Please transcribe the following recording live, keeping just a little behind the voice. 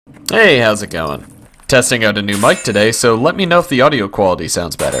Hey, how's it going? Testing out a new mic today, so let me know if the audio quality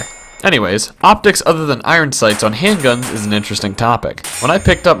sounds better. Anyways, optics other than iron sights on handguns is an interesting topic. When I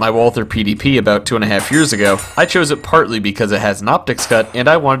picked up my Walther PDP about 2.5 years ago, I chose it partly because it has an optics cut and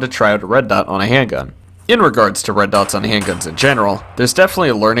I wanted to try out a red dot on a handgun. In regards to red dots on handguns in general, there's definitely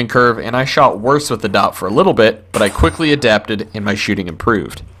a learning curve and I shot worse with the dot for a little bit, but I quickly adapted and my shooting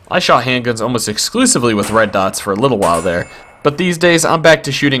improved. I shot handguns almost exclusively with red dots for a little while there, but these days I'm back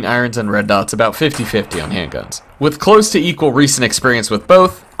to shooting irons and red dots about 50-50 on handguns. With close to equal recent experience with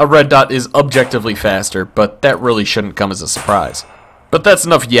both, a red dot is objectively faster, but that really shouldn't come as a surprise. But that's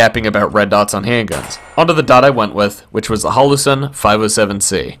enough yapping about red dots on handguns. Onto the dot I went with, which was the Holosun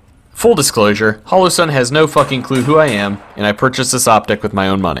 507C. Full disclosure, Holosun has no fucking clue who I am, and I purchased this optic with my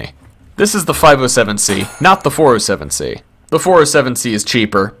own money. This is the 507C, not the 407C. The 407C is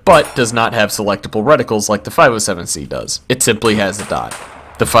cheaper, but does not have selectable reticles like the 507C does. It simply has a dot.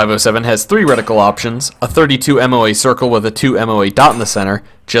 The 507 has 3 reticle options, a 32 MOA circle with a 2 MOA dot in the center,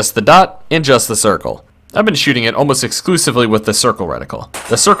 just the dot, and just the circle. I've been shooting it almost exclusively with the circle reticle.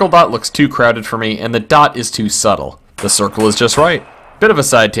 The circle dot looks too crowded for me, and the dot is too subtle. The circle is just right. Bit of a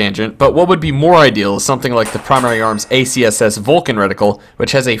side tangent, but what would be more ideal is something like the Primary Arms ACSS Vulcan reticle,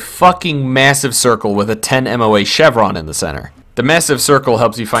 which has a fucking massive circle with a 10 MOA chevron in the center. The massive circle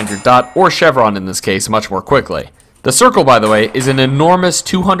helps you find your dot, or chevron in this case, much more quickly. The circle, by the way, is an enormous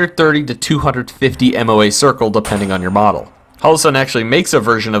 230 to 250 MOA circle depending on your model. Holosun actually makes a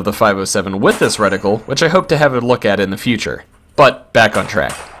version of the 507 with this reticle, which I hope to have a look at in the future. But back on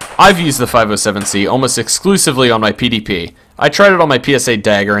track. I've used the 507C almost exclusively on my PDP. I tried it on my PSA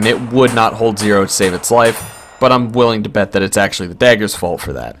dagger and it would not hold zero to save its life, but I'm willing to bet that it's actually the dagger's fault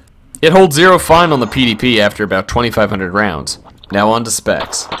for that. It holds zero fine on the PDP after about 2,500 rounds. Now on to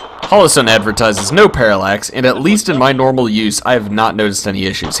specs. Holosun advertises no parallax, and at least in my normal use, I have not noticed any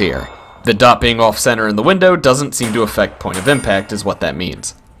issues here. The dot being off-center in the window doesn't seem to affect point of impact is what that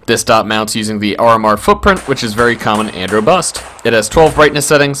means. This dot mounts using the RMR footprint, which is very common and robust. It has 12 brightness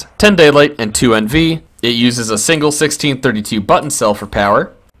settings, 10 daylight, and 2 NV. It uses a single 1632 button cell for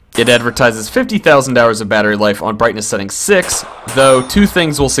power. It advertises 50,000 hours of battery life on brightness setting 6, though 2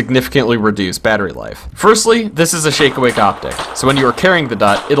 things will significantly reduce battery life. Firstly, this is a shake-awake optic, so when you are carrying the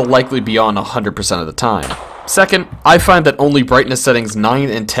dot, it'll likely be on 100% of the time. Second, I find that only brightness settings 9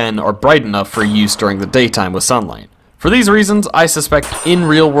 and 10 are bright enough for use during the daytime with sunlight. For these reasons, I suspect in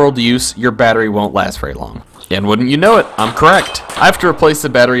real-world use, your battery won't last very long. And wouldn't you know it, I'm correct. I have to replace the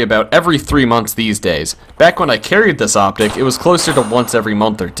battery about every 3 months these days. Back when I carried this optic, it was closer to once every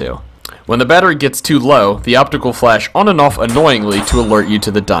month or 2. When the battery gets too low, the optic will flash on and off annoyingly to alert you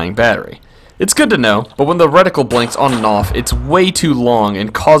to the dying battery. It's good to know, but when the reticle blinks on and off, it's way too long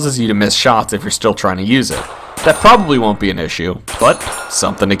and causes you to miss shots if you're still trying to use it. That probably won't be an issue, but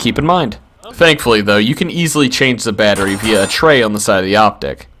something to keep in mind. Thankfully though, you can easily change the battery via a tray on the side of the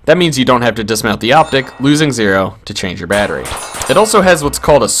optic. That means you don't have to dismount the optic, losing 0, to change your battery. It also has what's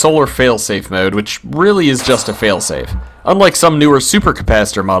called a solar failsafe mode, which really is just a failsafe. Unlike some newer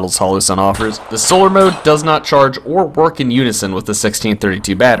supercapacitor models Holosun offers, the solar mode does not charge or work in unison with the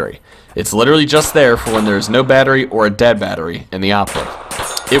 1632 battery. It's literally just there for when there is no battery or a dead battery in the optic.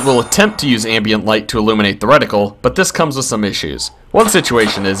 It will attempt to use ambient light to illuminate the reticle, but this comes with some issues. One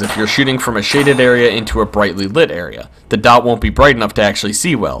situation is if you're shooting from a shaded area into a brightly lit area. The dot won't be bright enough to actually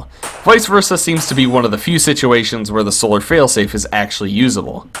see well. Vice versa seems to be one of the few situations where the solar failsafe is actually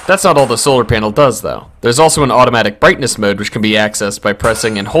usable. That's not all the solar panel does though. There's also an automatic brightness mode which can be accessed by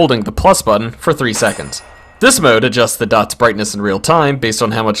pressing and holding the plus button for 3 seconds. This mode adjusts the dot's brightness in real time based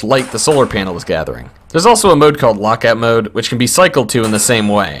on how much light the solar panel is gathering. There's also a mode called lockout mode, which can be cycled to in the same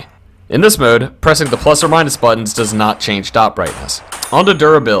way. In this mode, pressing the plus or minus buttons does not change dot brightness. On to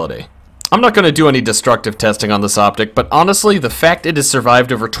durability. I'm not going to do any destructive testing on this optic, but honestly, the fact it has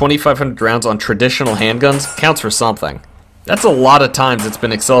survived over 2,500 rounds on traditional handguns counts for something. That's a lot of times it's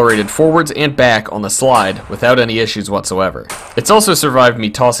been accelerated forwards and back on the slide without any issues whatsoever. It's also survived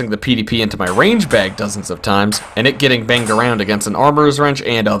me tossing the PDP into my range bag dozens of times, and it getting banged around against an armorer's wrench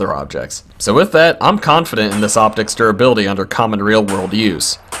and other objects. So with that, I'm confident in this optic's durability under common real-world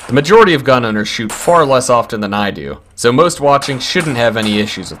use. The majority of gun owners shoot far less often than I do, so most watching shouldn't have any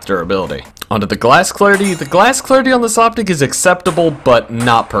issues with durability. Onto the glass clarity. The glass clarity on this optic is acceptable, but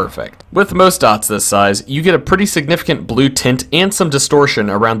not perfect. With most dots this size, you get a pretty significant blue tint and some distortion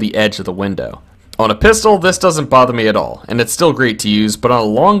around the edge of the window. On a pistol, this doesn't bother me at all, and it's still great to use, but on a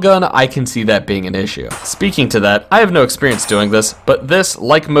long gun, I can see that being an issue. Speaking to that, I have no experience doing this, but this,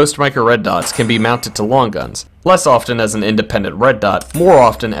 like most micro red dots, can be mounted to long guns. Less often as an independent red dot, more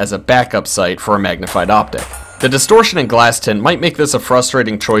often as a backup sight for a magnified optic. The distortion and glass tint might make this a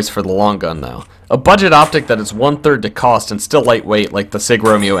frustrating choice for the long gun though. A budget optic that is 1/3 the cost and still lightweight like the SIG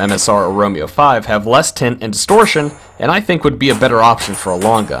Romeo MSR or Romeo 5 have less tint and distortion, and I think would be a better option for a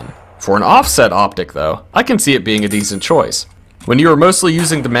long gun. For an offset optic though, I can see it being a decent choice. When you are mostly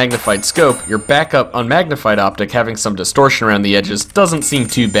using the magnified scope, your backup unmagnified optic having some distortion around the edges doesn't seem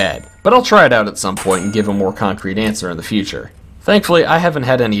too bad, but I'll try it out at some point and give a more concrete answer in the future. Thankfully, I haven't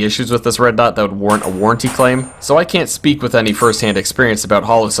had any issues with this red dot that would warrant a warranty claim, so I can't speak with any first-hand experience about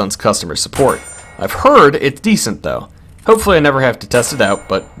Holosun's customer support. I've heard it's decent though. Hopefully I never have to test it out,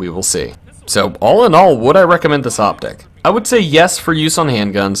 but we will see. So all in all, would I recommend this optic? I would say yes for use on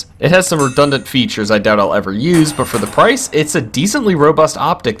handguns. It has some redundant features I doubt I'll ever use, but for the price, it's a decently robust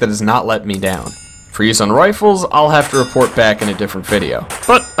optic that has not let me down. For use on rifles, I'll have to report back in a different video,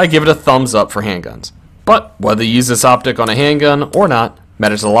 but I give it a thumbs up for handguns. But whether you use this optic on a handgun or not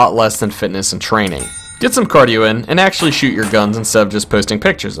matters a lot less than fitness and training. Get some cardio in and actually shoot your guns instead of just posting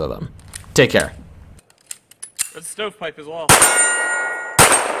pictures of them. Take care. There's a stovepipe as well.